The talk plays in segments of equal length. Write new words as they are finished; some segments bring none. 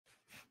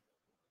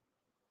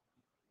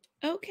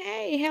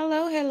Okay,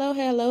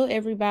 hello,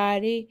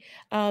 everybody.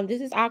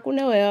 This is Aqua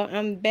Noel.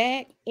 I'm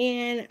back,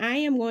 and I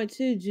am going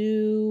to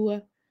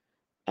do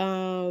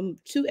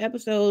two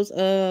episodes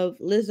of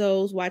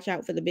Lizzo's "Watch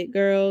Out for the Big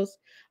Girls."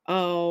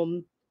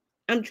 Um,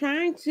 I'm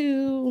trying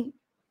to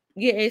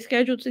get a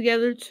schedule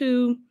together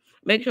to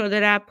make sure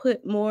that I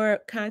put more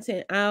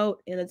content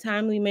out in a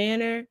timely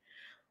manner.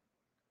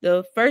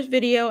 The first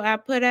video I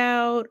put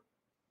out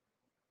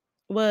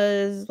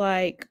was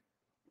like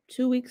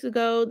 2 weeks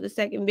ago. The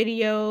second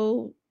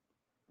video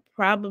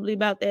probably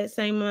about that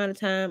same amount of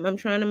time. I'm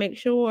trying to make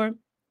sure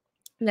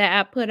that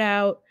I put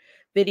out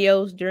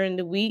videos during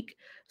the week.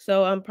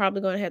 So I'm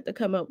probably going to have to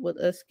come up with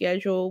a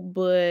schedule,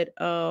 but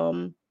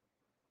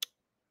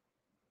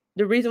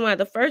the reason why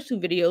the first two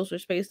videos were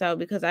spaced out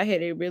because I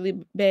had a really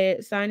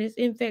bad sinus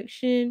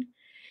infection,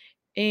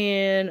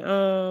 and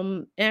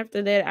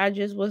after that I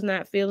just was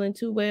not feeling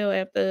too well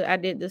after I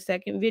did the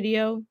second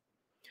video.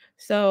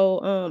 So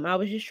I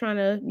was just trying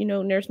to,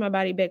 nurse my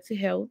body back to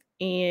health,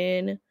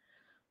 and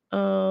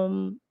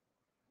um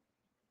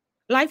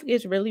life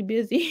gets really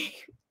busy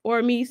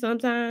for me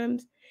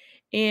sometimes.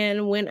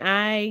 And when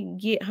I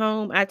get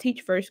home, I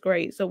teach first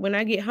grade. So when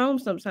I get home,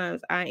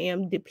 sometimes I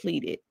am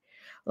depleted.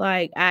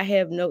 Like I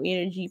have no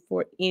energy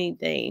for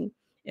anything.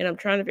 And I'm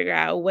trying to figure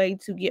out a way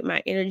to get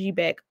my energy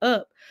back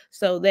up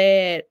so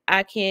that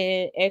I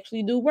can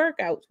actually do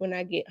workouts when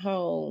I get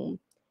home,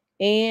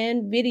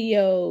 and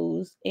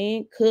videos,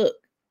 and cook,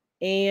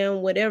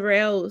 and whatever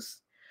else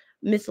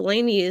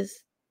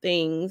miscellaneous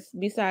things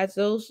besides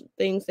those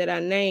things that I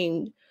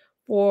named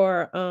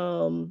for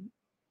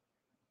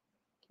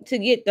to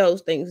get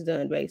those things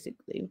done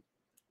basically.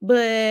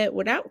 But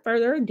without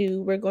further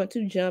ado, we're going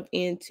to jump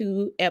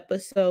into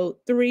episode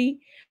 3.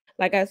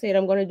 Like I said,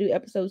 I'm going to do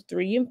episodes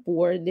 3 and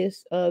 4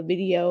 this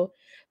video.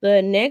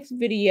 The next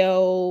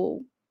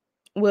video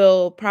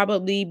will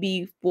probably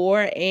be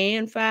 4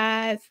 and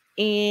 5,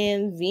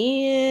 and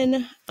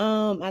then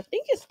I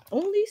think it's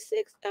only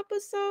 6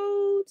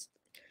 episodes.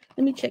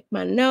 Let me check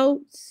my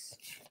notes.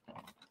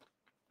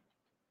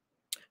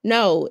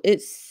 No,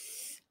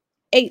 it's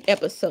 8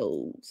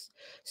 episodes.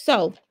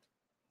 So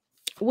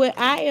what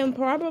I am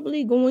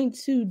probably going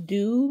to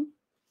do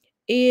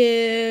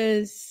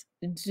is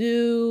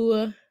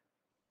do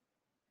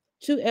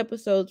 2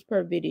 episodes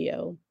per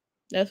video.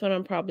 That's what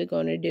I'm probably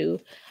going to do.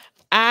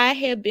 I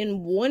have been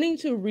wanting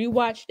to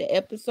rewatch the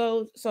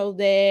episodes so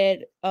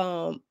that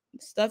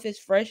stuff is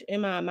fresh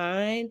in my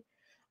mind,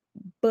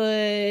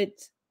 but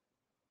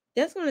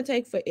that's going to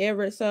take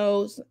forever.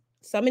 So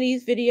some of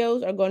these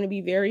videos are going to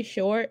be very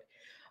short.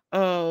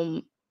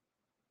 Um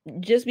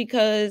just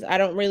because I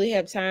don't really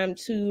have time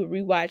to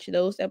rewatch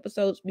those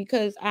episodes,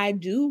 because I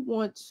do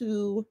want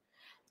to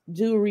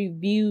do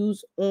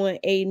reviews on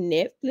a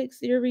Netflix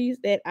series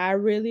that I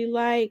really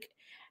like.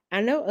 I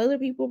know other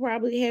people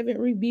probably haven't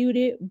reviewed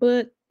it,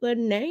 but the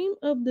name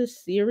of the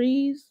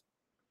series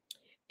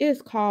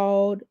is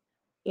called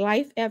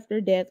Life After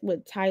Death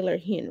with Tyler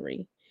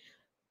Henry.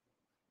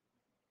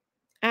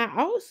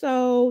 There's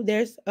also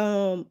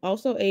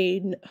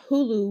a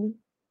Hulu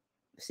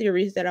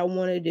series that I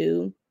want to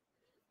do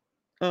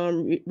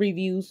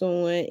reviews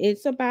on.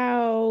 It's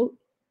about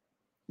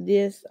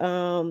this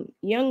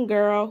young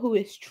girl who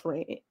is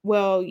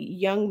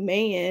young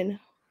man,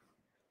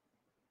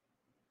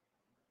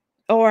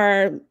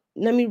 or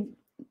let me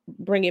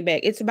bring it back.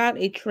 It's about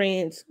a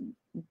trans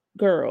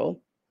girl,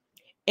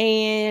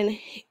 and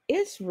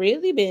it's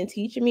really been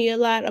teaching me a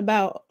lot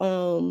about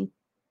the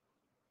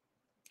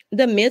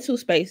mental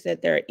space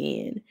that they're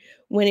in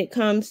when it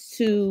comes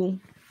to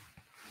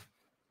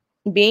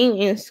being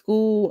in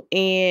school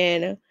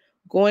and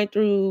going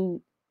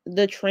through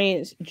the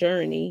trans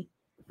journey.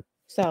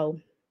 So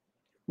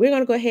we're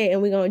going to go ahead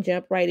and we're going to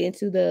jump right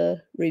into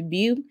the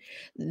review.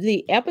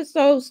 The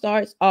episode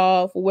starts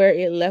off where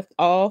it left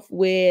off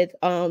with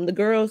the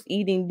girls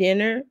eating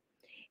dinner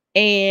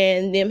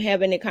and them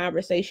having a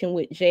conversation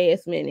with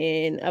Jasmine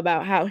and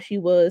about how she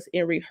was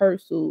in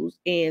rehearsals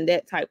and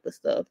that type of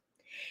stuff.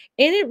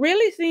 And it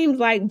really seems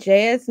like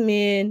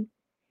Jasmine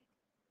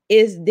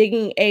is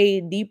digging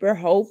a deeper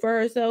hole for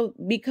herself,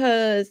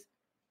 because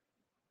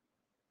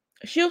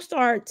she'll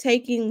start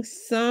taking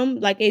some,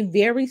 like a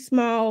very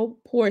small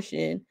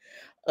portion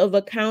of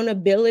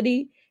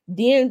accountability,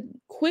 then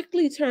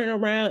quickly turn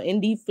around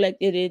and deflect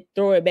it and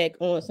throw it back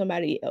on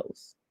somebody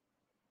else.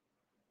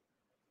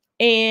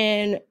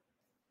 And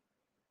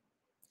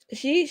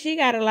she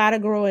got a lot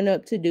of growing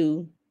up to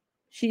do.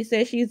 She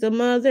says she's a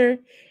mother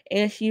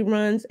and she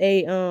runs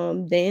a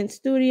dance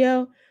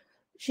studio.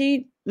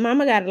 She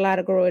Mama got a lot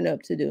of growing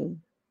up to do.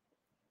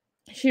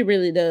 She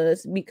really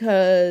does,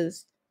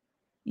 because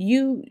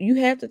you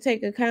have to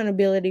take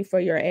accountability for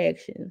your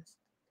actions.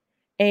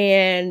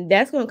 And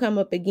that's going to come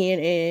up again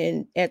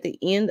and at the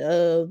end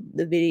of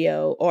the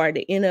video, or at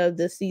the end of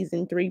the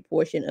season 3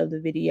 portion of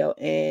the video,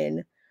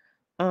 and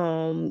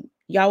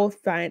y'all will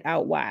find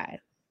out why.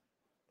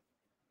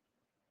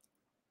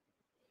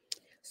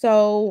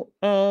 So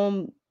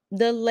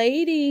the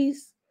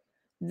ladies,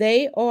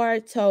 they are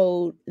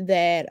told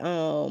that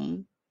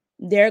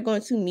they're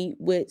going to meet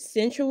with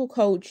sensual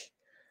coach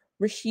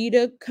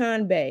Rashida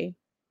Kanbe.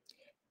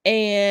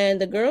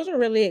 And the girls are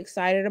really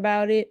excited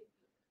about it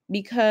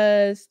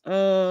because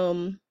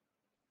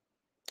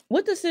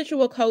what the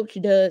sensual coach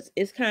does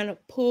is kind of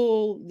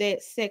pull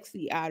that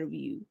sexy out of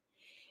you.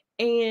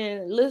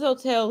 And Lizzo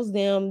tells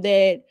them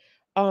that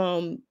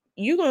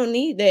you're gonna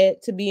need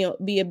that to be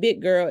a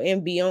big girl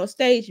and be on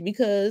stage,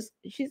 because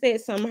she said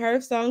some of her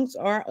songs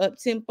are up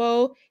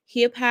tempo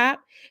hip hop,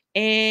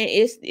 and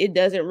it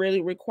doesn't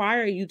really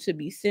require you to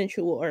be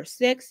sensual or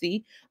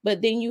sexy.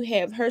 But then you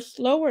have her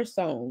slower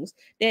songs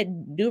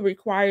that do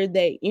require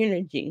that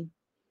energy.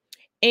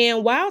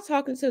 And while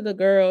talking to the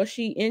girl,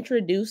 she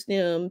introduced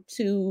them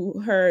to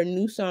her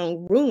new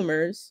song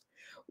Rumors,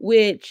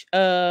 which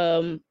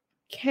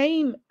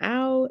came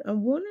out, I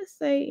want to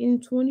say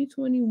in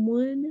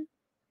 2021.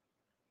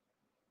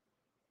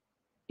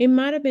 It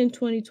might have been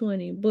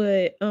 2020,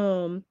 but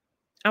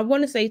I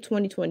want to say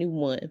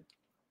 2021.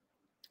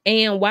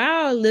 And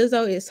while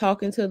Lizzo is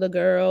talking to the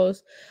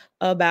girls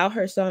about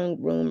her song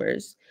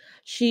Rumors,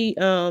 she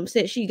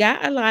said she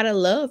got a lot of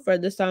love for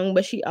the song,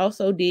 but she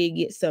also did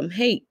get some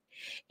hate.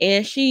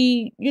 And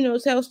she,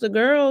 tells the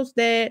girls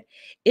that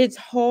it's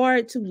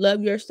hard to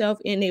love yourself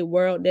in a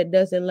world that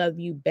doesn't love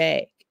you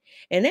back.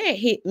 And that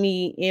hit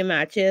me in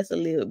my chest a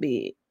little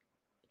bit.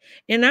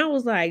 And I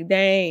was like,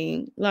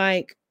 dang,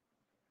 like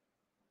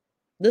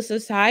the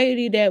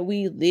society that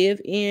we live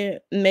in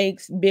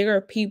makes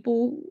bigger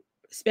people,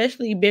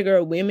 especially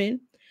bigger women,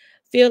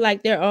 feel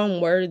like they're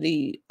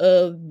unworthy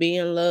of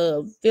being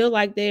loved, feel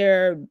like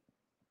they're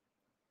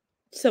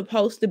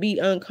supposed to be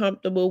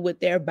uncomfortable with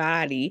their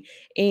body,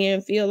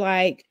 and feel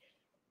like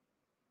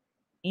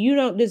you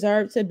don't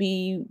deserve to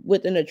be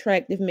with an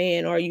attractive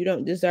man, or you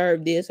don't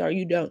deserve this, or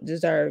you don't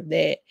deserve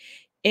that.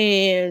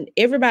 And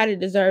everybody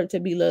deserves to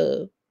be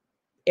loved.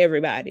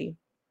 Everybody.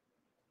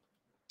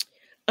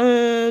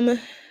 Um,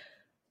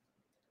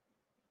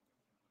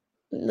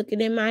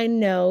 looking at my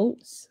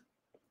notes.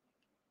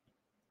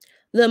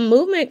 The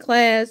movement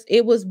class,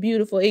 it was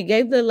beautiful. It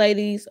gave the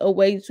ladies a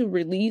way to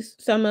release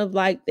some of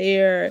like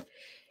their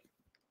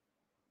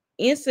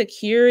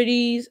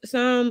insecurities,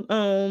 some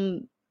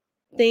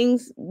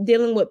things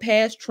dealing with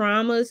past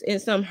traumas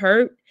and some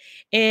hurt.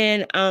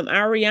 And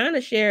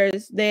Ariana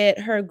shares that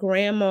her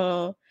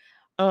grandma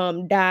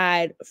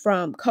died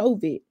from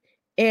COVID.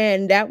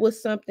 And that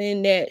was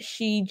something that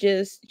she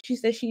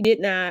said she did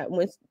not,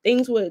 when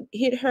things would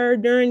hit her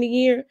during the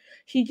year,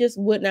 she just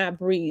would not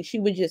breathe. She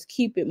would just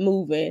keep it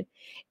moving.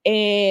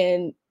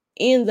 And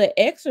in the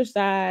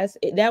exercise,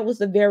 that was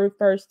the very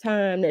first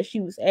time that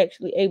she was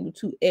actually able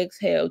to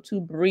exhale,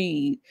 to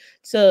breathe,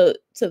 to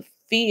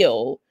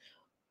feel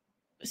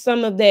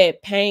some of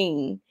that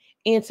pain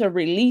and to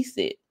release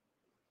it,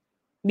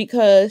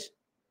 because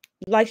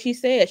like she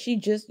said, she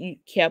just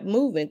kept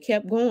moving,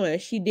 kept going.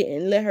 She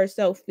didn't let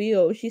herself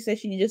feel. She said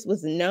she just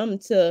was numb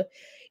to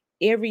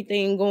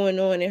everything going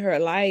on in her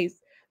life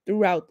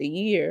throughout the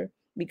year,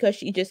 because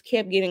she just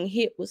kept getting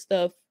hit with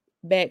stuff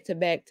back to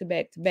back to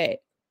back to back.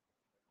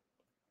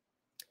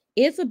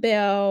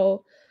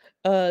 Isabel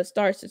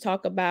starts to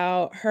talk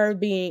about her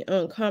being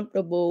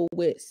uncomfortable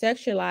with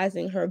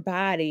sexualizing her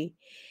body.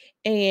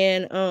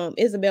 And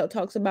Isabel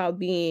talks about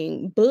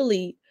being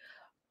bullied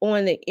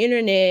on the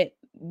internet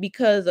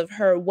because of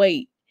her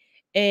weight.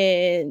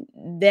 And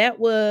that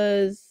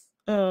was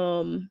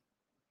one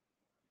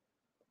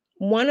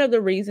of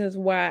the reasons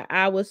why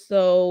I was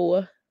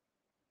so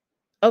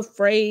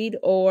afraid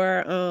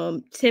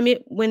or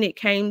timid when it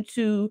came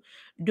to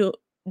do,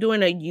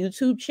 doing a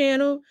YouTube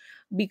channel,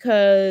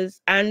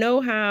 because I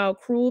know how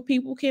cruel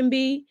people can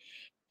be,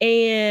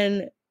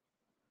 and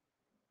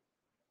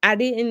I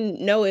didn't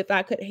know if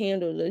I could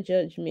handle the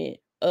judgment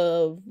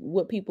of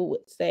what people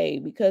would say,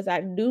 because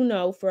I do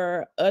know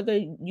for other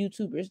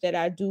YouTubers that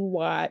I do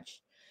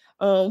watch,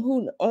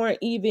 who aren't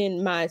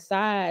even my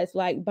size,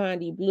 like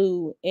Bondi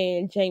Blue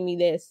and Jamie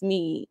That's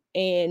Me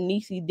and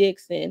Niecy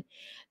Dixon,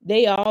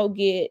 they all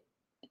get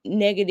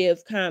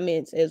negative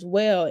comments as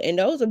well. And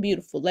those are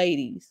beautiful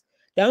ladies.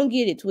 Don't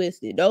get it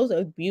twisted. Those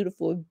are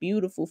beautiful,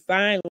 beautiful,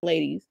 fine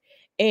ladies.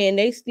 And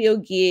they still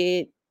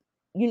get,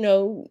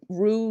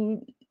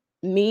 rude,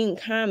 mean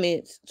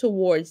comments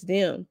towards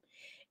them.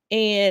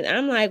 And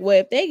I'm like, well,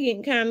 if they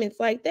getting comments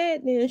like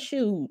that, then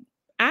shoot,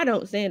 I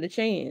don't stand a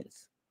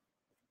chance.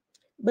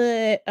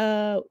 But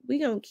we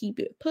gonna keep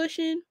it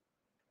pushing.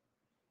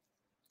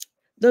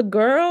 The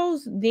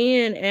girls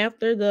then,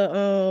 after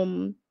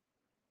the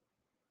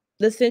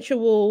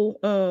sensual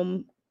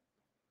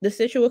the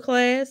sensual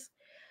class,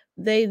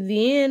 they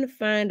then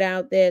find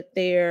out that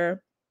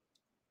their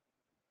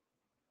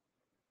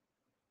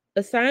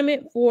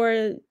assignment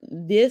for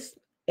this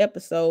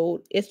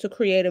episode is to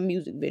create a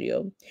music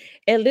video.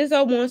 And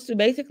Lizzo wants to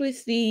basically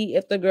see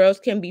if the girls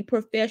can be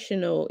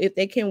professional, if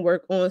they can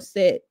work on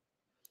set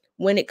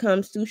when it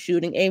comes to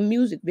shooting a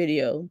music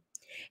video.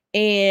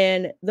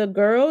 And the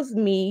girls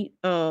meet,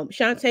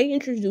 Shantae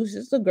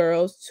introduces the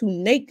girls to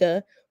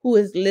Naka, who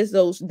is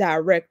Lizzo's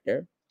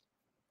director.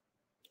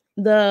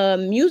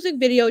 The music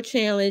video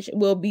challenge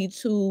will be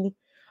to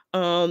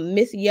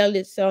Missy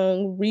Elliott's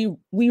song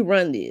We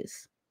Run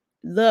This.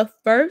 The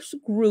first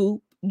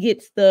group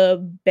gets the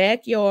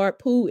backyard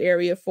pool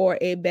area for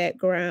a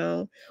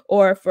background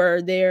or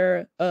for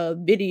their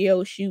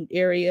video shoot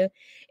area.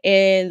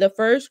 And the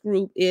first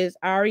group is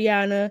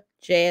Ariana,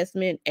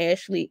 Jasmine,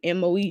 Ashley,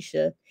 and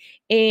Moesha.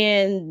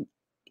 And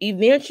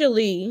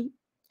eventually,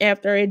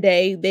 after a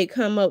day, they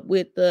come up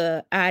with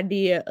the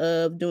idea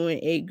of doing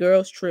a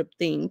girls trip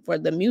theme for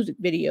the music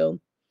video.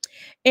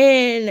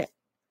 And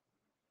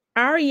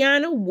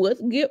Ariana, with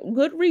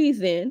good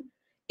reason,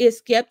 is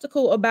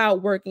skeptical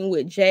about working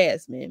with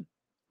Jasmine.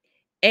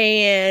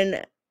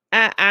 And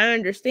I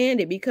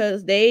understand it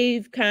because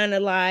they've kind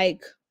of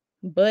like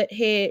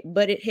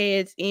butted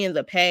heads in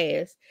the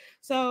past.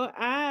 So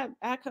I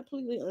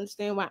completely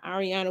understand why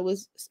Ariana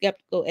was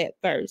skeptical at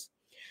first.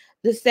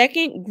 The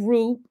second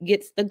group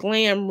gets the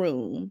glam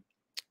room,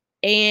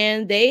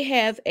 and they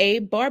have a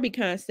Barbie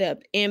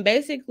concept. And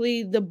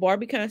basically the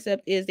Barbie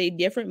concept is a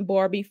different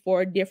Barbie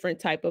for a different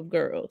type of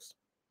girls.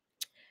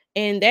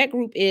 And that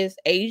group is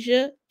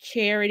Asia,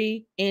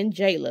 Charity, and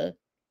Jayla.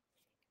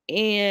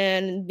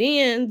 And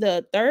then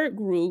the third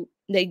group,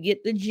 they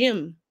get the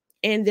gym.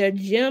 And their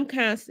gym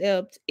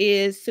concept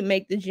is to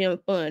make the gym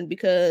fun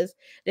because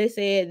they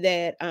said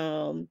that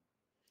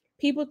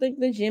people think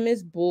the gym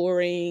is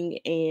boring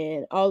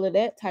and all of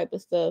that type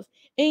of stuff.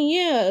 And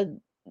yeah,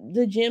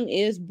 the gym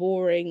is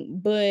boring,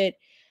 but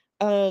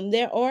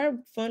there are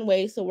fun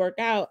ways to work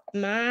out.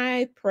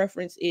 My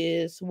preference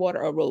is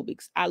water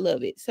aerobics. I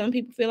love it. Some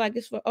people feel like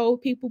it's for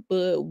old people,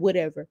 but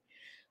whatever.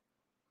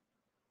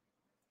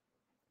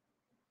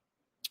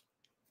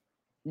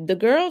 The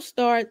girls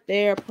start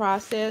their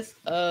process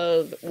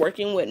of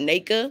working with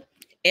NACA,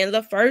 and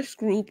the first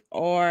group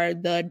are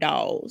the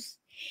dolls.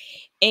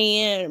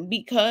 And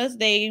because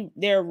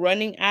they're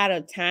running out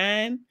of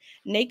time,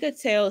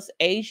 NACA tells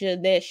Asia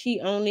that she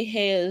only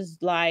has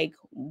like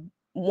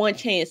one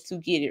chance to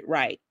get it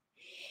right.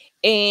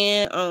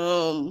 And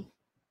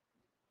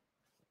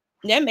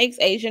that makes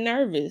Asia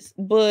nervous,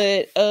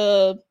 but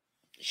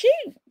she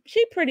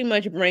she pretty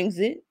much brings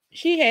it.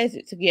 She has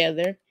it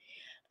together.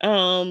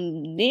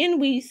 Then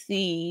we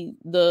see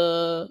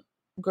the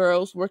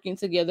girls working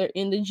together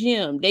in the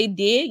gym. They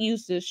did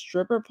use the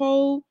stripper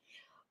pole,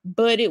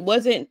 but it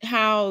wasn't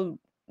how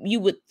you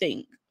would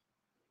think.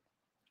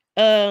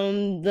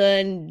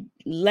 The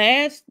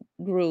last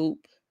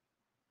group,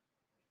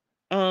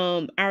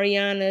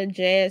 Ariana,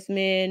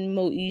 Jasmine,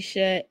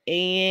 Moesha,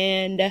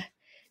 and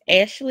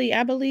Ashley,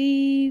 I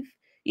believe.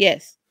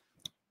 Yes,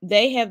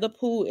 they have the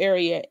pool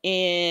area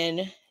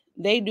and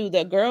they do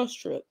the girls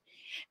trip.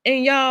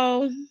 And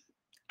y'all,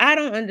 I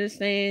don't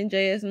understand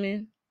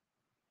Jasmine.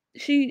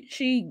 She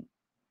she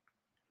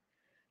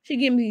she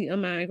give me a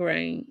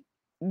migraine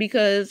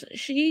because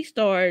she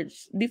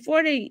starts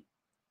before they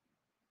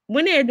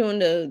when they're doing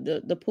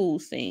the pool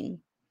scene.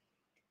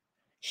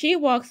 She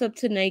walks up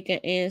to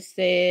Naka and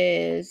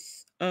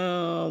says,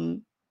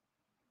 "Can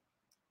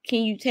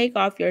you take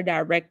off your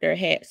director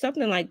hat?"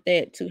 Something like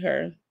that to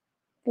her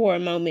for a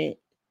moment.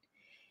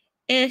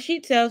 And she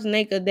tells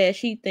Naka that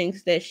she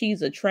thinks that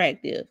she's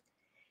attractive.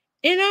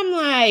 And I'm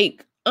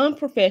like,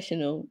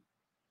 unprofessional.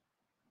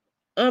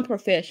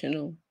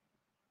 Unprofessional.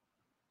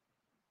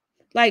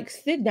 Like,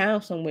 sit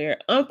down somewhere.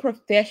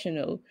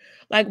 Unprofessional.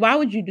 Like, why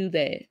would you do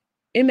that?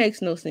 It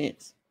makes no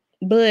sense.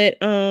 But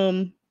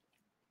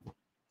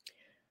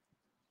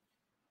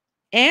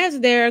as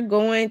they're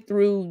going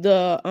through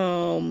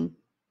the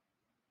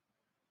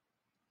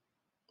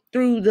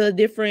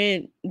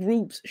different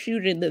groups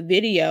shooting the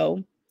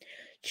video,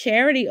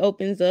 Charity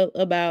opens up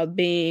about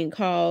being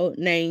called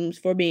names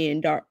for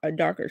being a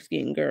darker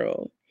skinned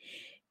girl.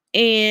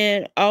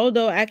 And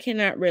although I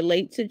cannot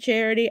relate to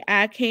Charity,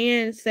 I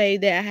can say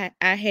that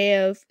I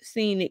have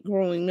seen it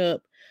growing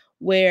up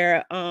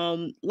where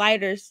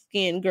lighter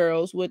skinned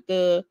girls with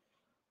the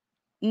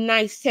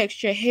nice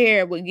texture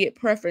hair would get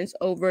preference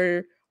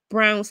over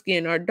brown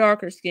skin or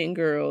darker skin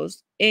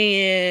girls.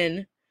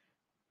 And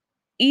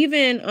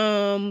even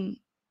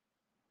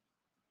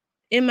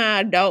in my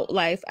adult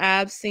life,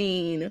 I've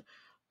seen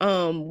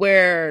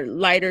where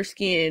lighter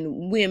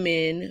skinned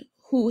women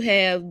who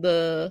have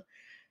the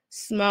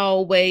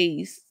small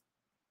waist,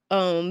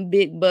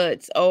 big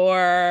butts,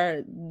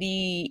 or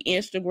the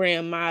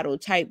Instagram model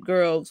type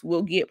girls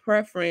will get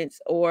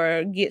preference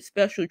or get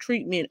special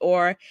treatment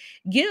or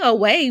get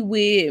away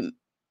with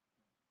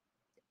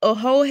a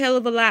whole hell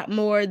of a lot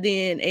more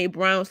than a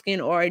brown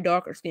skin or a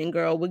darker skin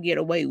girl would get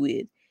away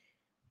with.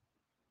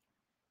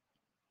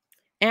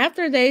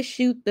 After they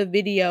shoot the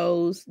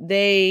videos,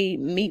 they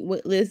meet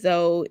with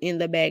Lizzo in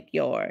the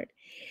backyard.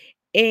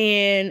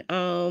 And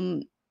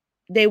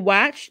they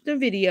watch the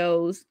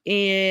videos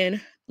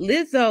and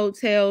Lizzo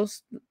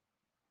tells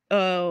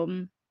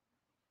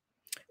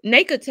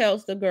Naka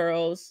tells the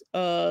girls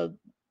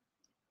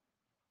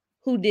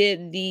who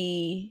did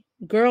the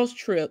girls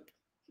trip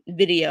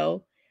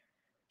video,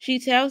 she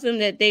tells them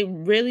that they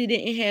really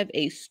didn't have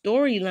a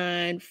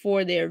storyline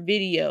for their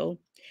video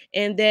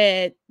and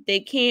that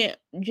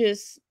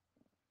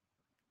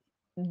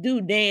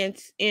do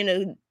dance in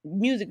a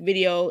music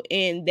video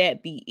and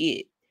that be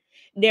it.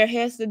 There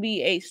has to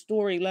be a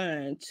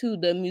storyline to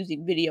the music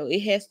video.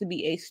 It has to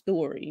be a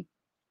story.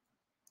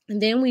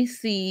 And then we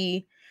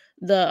see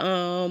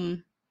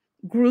the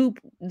group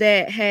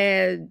that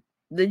had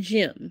the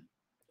gym,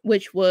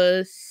 which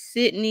was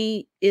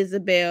Sydney,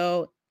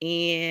 Isabel,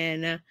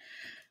 and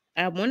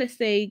I want to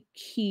say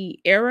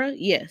Kiera.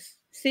 Yes,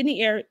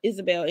 Sydney,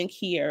 Isabel, and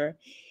Kiera.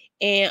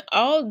 And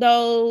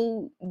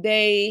although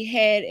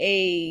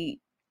the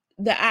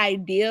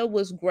idea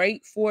was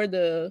great for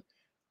the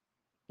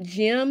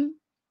gym,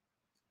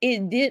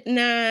 it did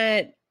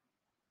not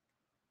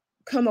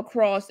come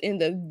across in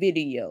the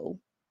video.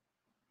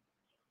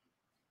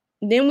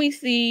 Then we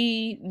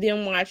see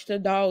them watch the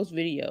dolls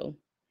video.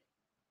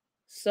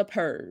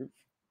 Superb.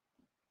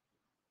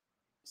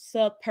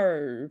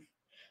 Superb.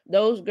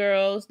 Those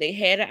girls, they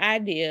had an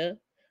idea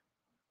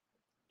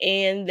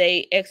and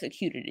they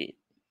executed it.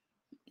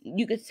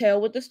 You could tell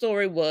what the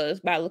story was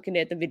by looking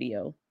at the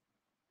video.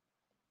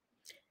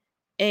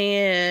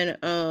 And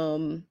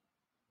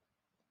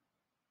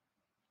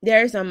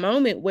there's a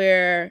moment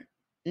where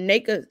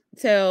Naka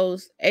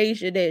tells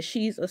Asia that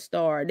she's a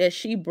star, that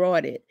she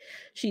brought it.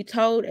 She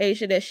told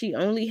Asia that she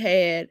only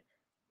had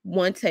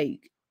one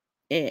take,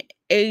 and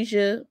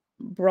Asia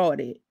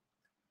brought it.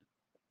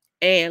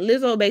 And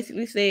Lizzo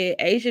basically said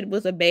Asia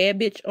was a bad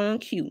bitch on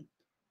cue,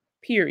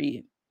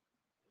 period.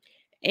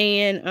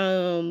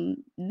 And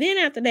then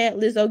after that,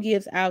 Lizzo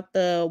gives out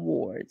the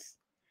awards.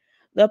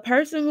 The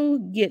person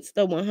who gets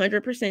the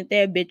 100%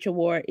 that bitch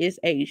award is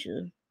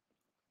Asia.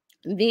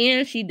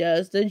 Then she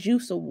does the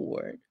Juice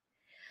Award.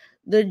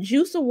 The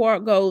Juice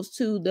Award goes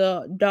to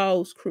the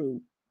Dolls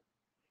crew.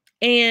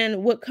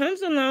 And what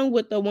comes along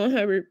with the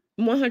 100%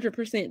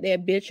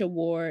 that bitch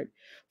award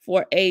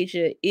for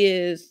Asia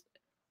is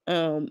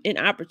an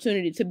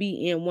opportunity to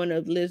be in one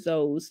of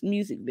Lizzo's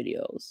music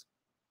videos.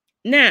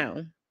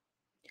 Now,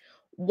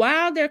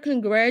 while they're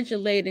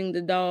congratulating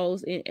the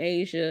dolls in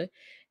Asia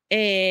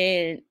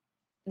and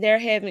they're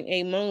having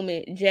a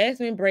moment,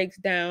 Jasmine breaks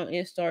down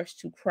and starts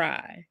to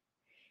cry.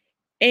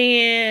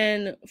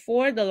 And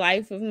for the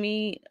life of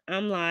me,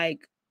 I'm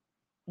like,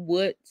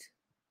 what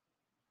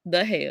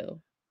the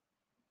hell?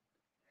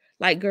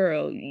 Like,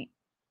 girl,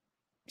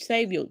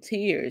 save your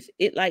tears.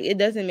 It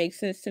doesn't make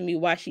sense to me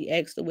why she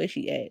acts the way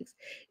she acts.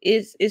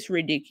 It's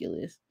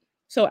ridiculous.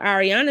 So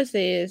Ariana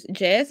says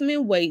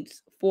Jasmine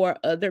waits for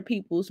other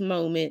people's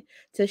moment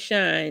to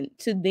shine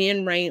to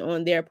then rain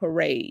on their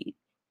parade.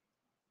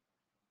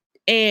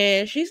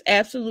 And she's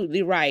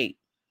absolutely right.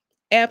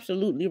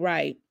 Absolutely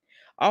right.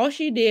 All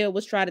she did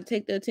was try to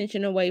take the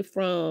attention away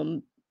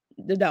from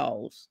the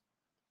dolls.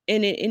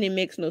 And it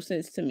makes no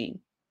sense to me.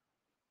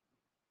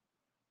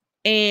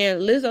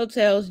 And Lizzo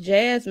tells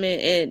Jasmine,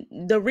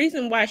 and the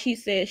reason why she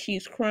says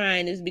she's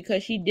crying is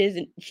because she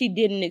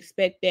didn't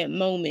expect that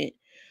moment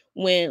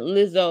when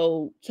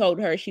Lizzo told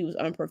her she was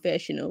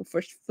unprofessional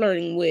for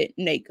flirting with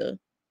Naka.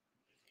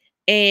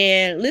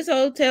 And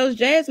Lizzo tells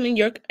Jasmine,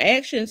 your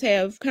actions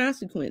have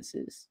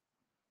consequences.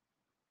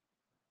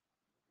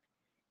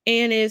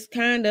 And it's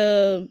kind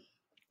of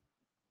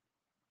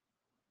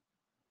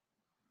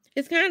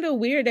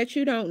weird that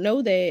you don't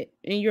know that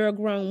and you're a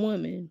grown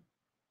woman.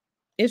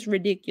 It's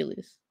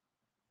ridiculous.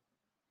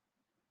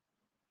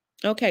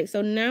 Okay,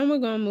 so now we're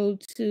going to move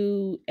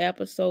to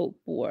episode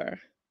 4.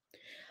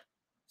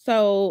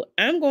 So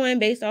I'm going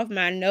based off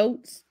my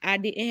notes. I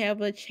didn't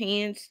have a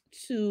chance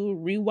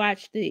to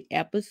rewatch the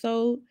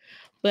episode,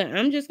 but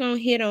I'm just going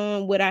to hit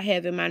on what I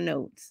have in my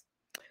notes.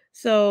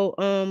 So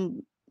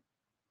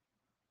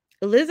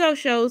Lizzo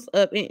shows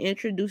up and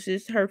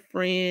introduces her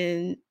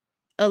friend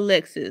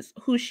Alexis,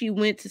 who she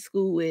went to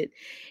school with,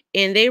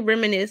 and they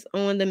reminisce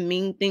on the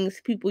mean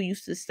things people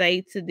used to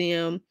say to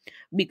them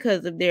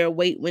because of their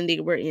weight when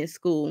they were in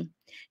school.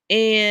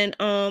 And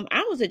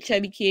I was a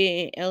chubby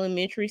kid in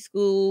elementary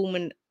school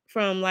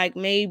from like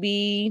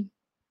maybe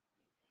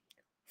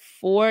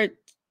 4th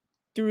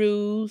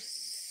through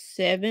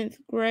 7th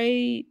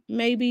grade,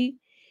 maybe.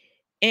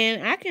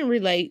 And I can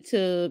relate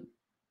to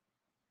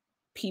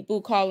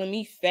people calling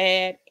me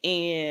fat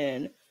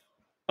and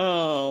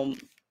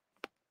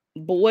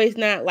boys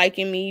not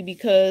liking me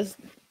because,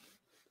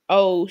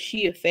 oh,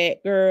 she a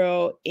fat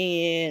girl,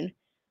 and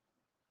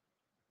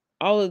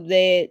all of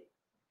that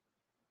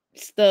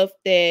stuff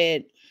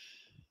that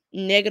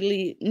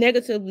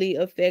negatively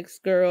affects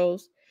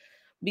girls.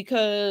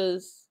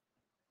 Because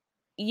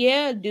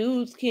yeah,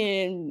 boys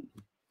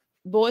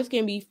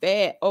can be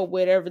fat or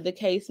whatever the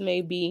case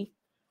may be,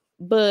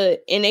 and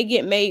they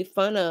get made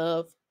fun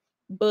of,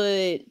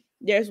 but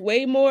there's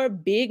way more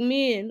big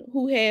men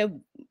who have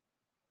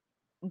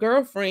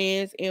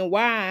girlfriends and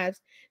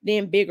wives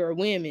than bigger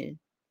women.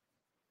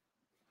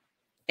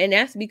 And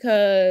that's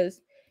because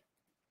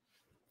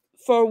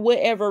for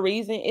whatever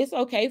reason, it's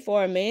okay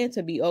for a man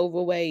to be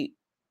overweight,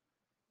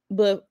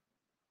 but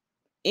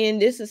in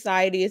this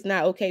society, it's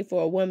not okay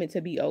for a woman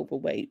to be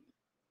overweight.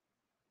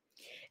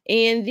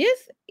 In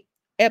this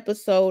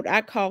episode,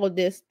 I call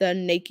this the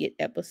naked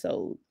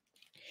episode.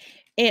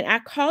 And I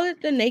call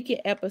it the naked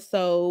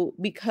episode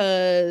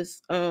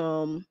because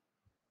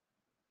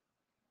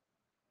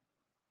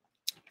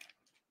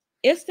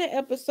it's the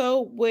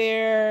episode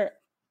where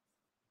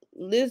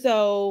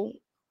Lizzo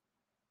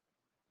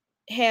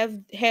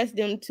has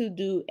them to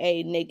do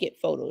a naked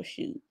photo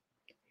shoot.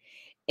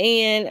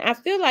 And I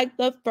feel like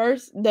not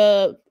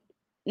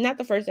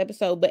the first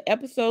episode, but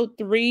episode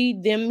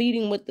 3, them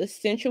meeting with the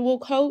sensual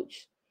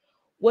coach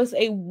was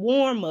a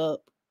warm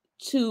up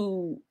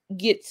to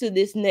get to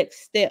this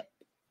next step.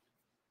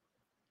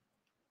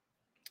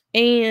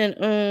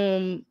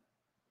 And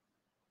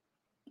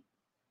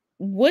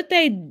what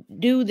they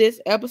do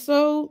this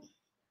episode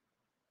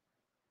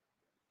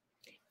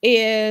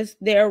is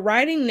they're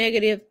writing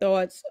negative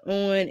thoughts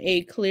on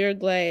a clear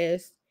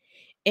glass,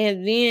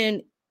 and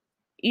then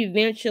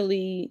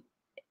eventually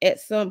at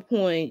some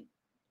point,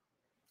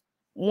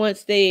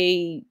 once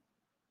they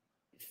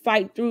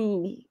fight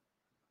through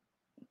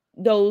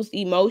those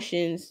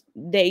emotions,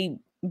 they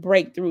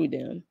break through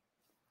them.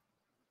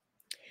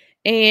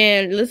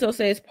 And Lizzo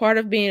says part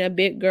of being a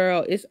big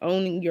girl is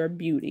owning your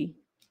beauty.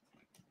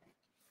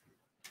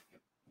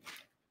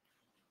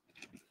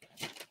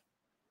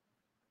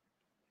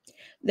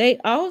 They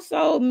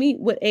also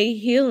meet with a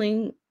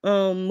healing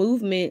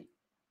movement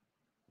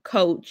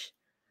coach,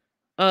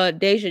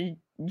 Deja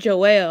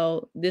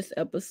Joelle, this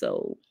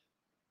episode.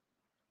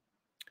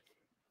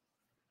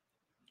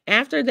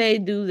 After they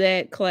do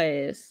that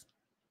class,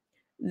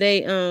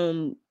 they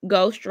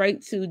go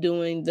straight to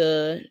doing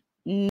the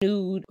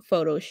nude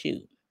photo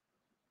shoot.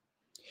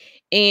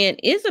 And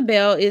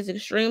Isabel is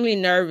extremely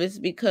nervous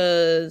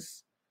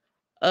because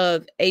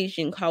of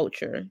Asian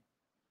culture.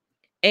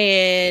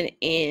 And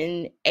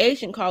in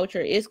Asian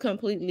culture, it's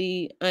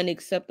completely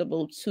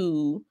unacceptable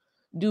to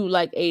do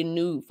like a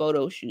nude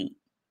photo shoot.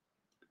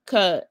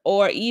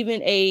 Or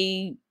even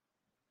a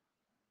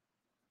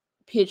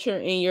picture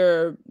in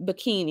your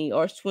bikini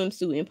or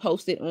swimsuit and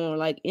post it on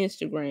like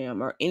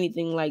Instagram or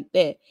anything like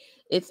that.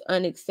 It's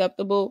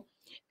unacceptable.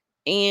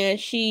 And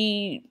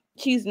she's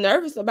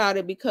nervous about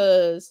it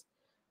because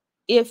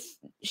if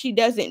she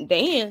doesn't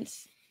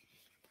dance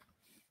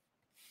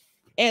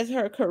as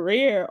her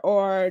career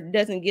or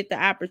doesn't get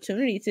the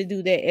opportunity to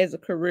do that as a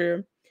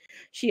career,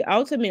 she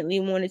ultimately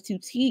wanted to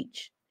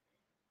teach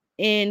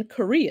in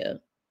Korea.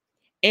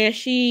 And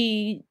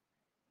she's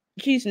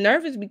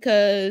nervous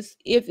because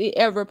if it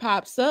ever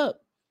pops up,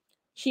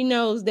 she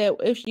knows that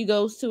if she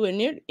goes to an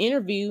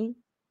interview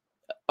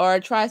or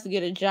tries to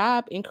get a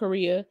job in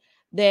Korea,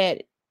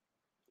 that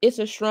it's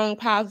a strong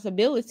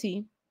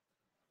possibility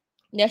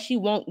that she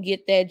won't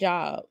get that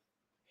job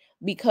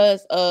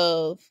because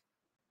of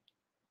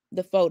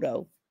the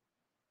photo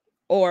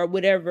or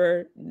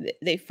whatever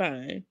they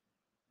find.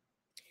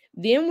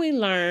 Then we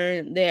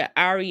learn that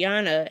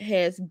Ariana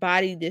has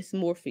body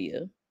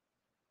dysmorphia.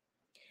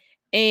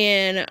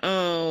 And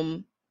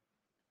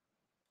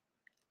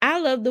I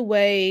love the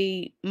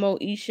way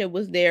Moesha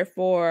was there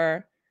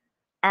for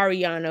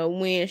Ariana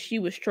when she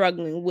was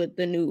struggling with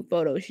the new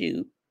photo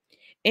shoot.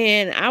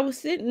 And I was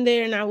sitting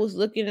there and I was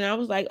looking and I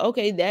was like,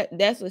 okay,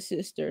 that's a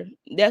sister.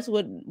 That's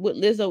what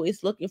Lizzo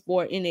is looking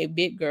for in a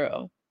big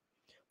girl.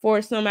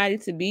 For somebody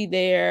to be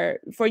there,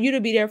 for you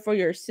to be there for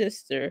your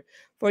sister,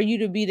 for you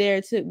to be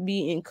there to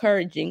be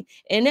encouraging.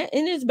 And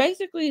it's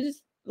basically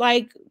just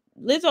like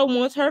Lizzo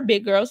wants her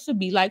big girls to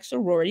be like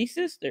sorority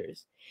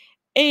sisters.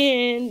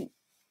 And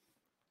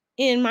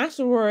in my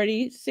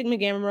sorority, Sigma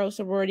Gamma Rho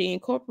Sorority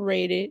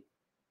Incorporated,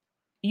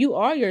 you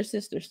are your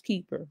sister's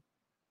keeper.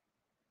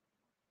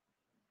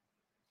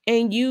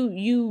 And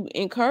you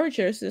encourage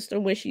your sister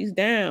when she's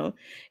down.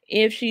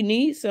 If she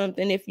needs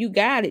something, if you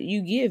got it,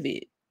 you give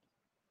it.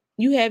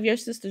 You have your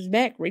sister's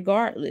back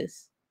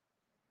regardless.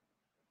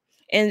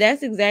 And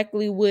that's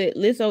exactly what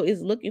Lizzo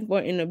is looking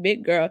for in a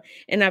big girl.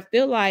 And I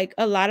feel like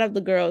a lot of the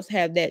girls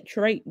have that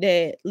trait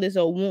that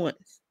Lizzo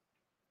wants.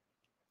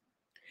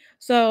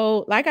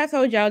 So, like I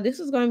told y'all, this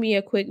is going to be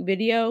a quick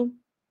video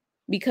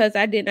because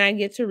I did not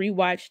get to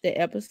rewatch the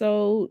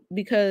episode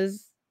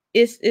because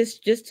it's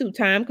just too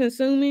time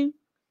consuming.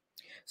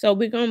 So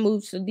we're going to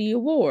move to the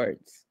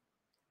awards.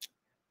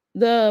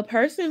 The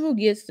person who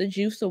gets the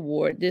Juice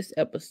Award this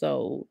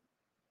episode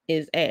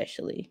is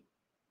Ashley.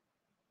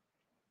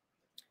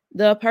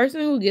 The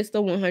person who gets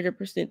the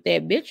 100%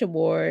 That Bitch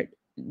Award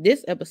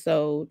this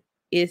episode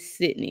is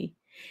Sydney.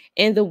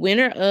 And the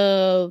winner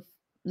of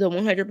the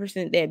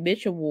 100% That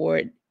Bitch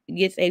Award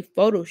gets a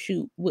photo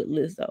shoot with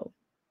Lizzo.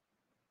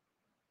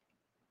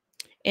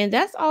 And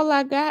that's all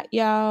I got,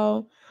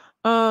 y'all.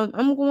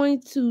 I'm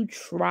going to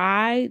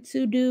try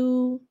to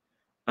do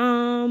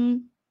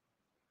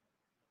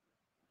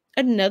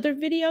another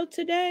video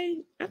today.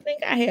 I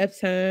think I have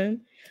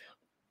time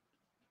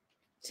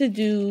to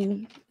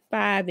do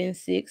 5 and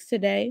 6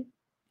 today.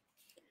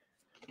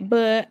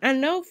 But I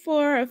know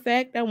for a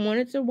fact I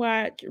wanted to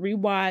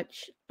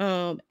rewatch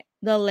the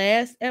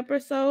last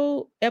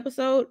episode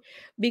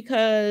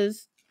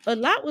because a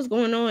lot was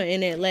going on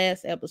in that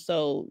last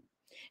episode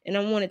and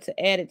I wanted to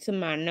add it to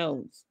my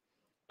notes.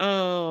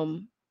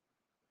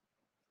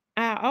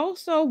 I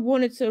also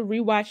wanted to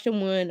rewatch the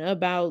one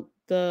about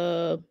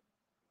the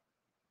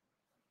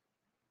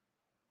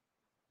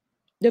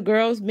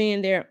girls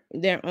being their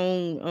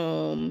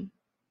own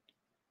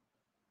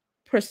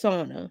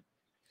persona.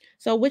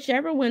 So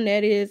whichever one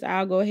that is,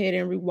 I'll go ahead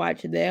and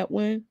rewatch that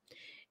one.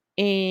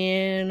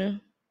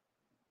 And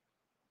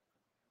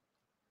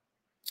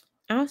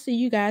I'll see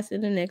you guys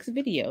in the next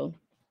video.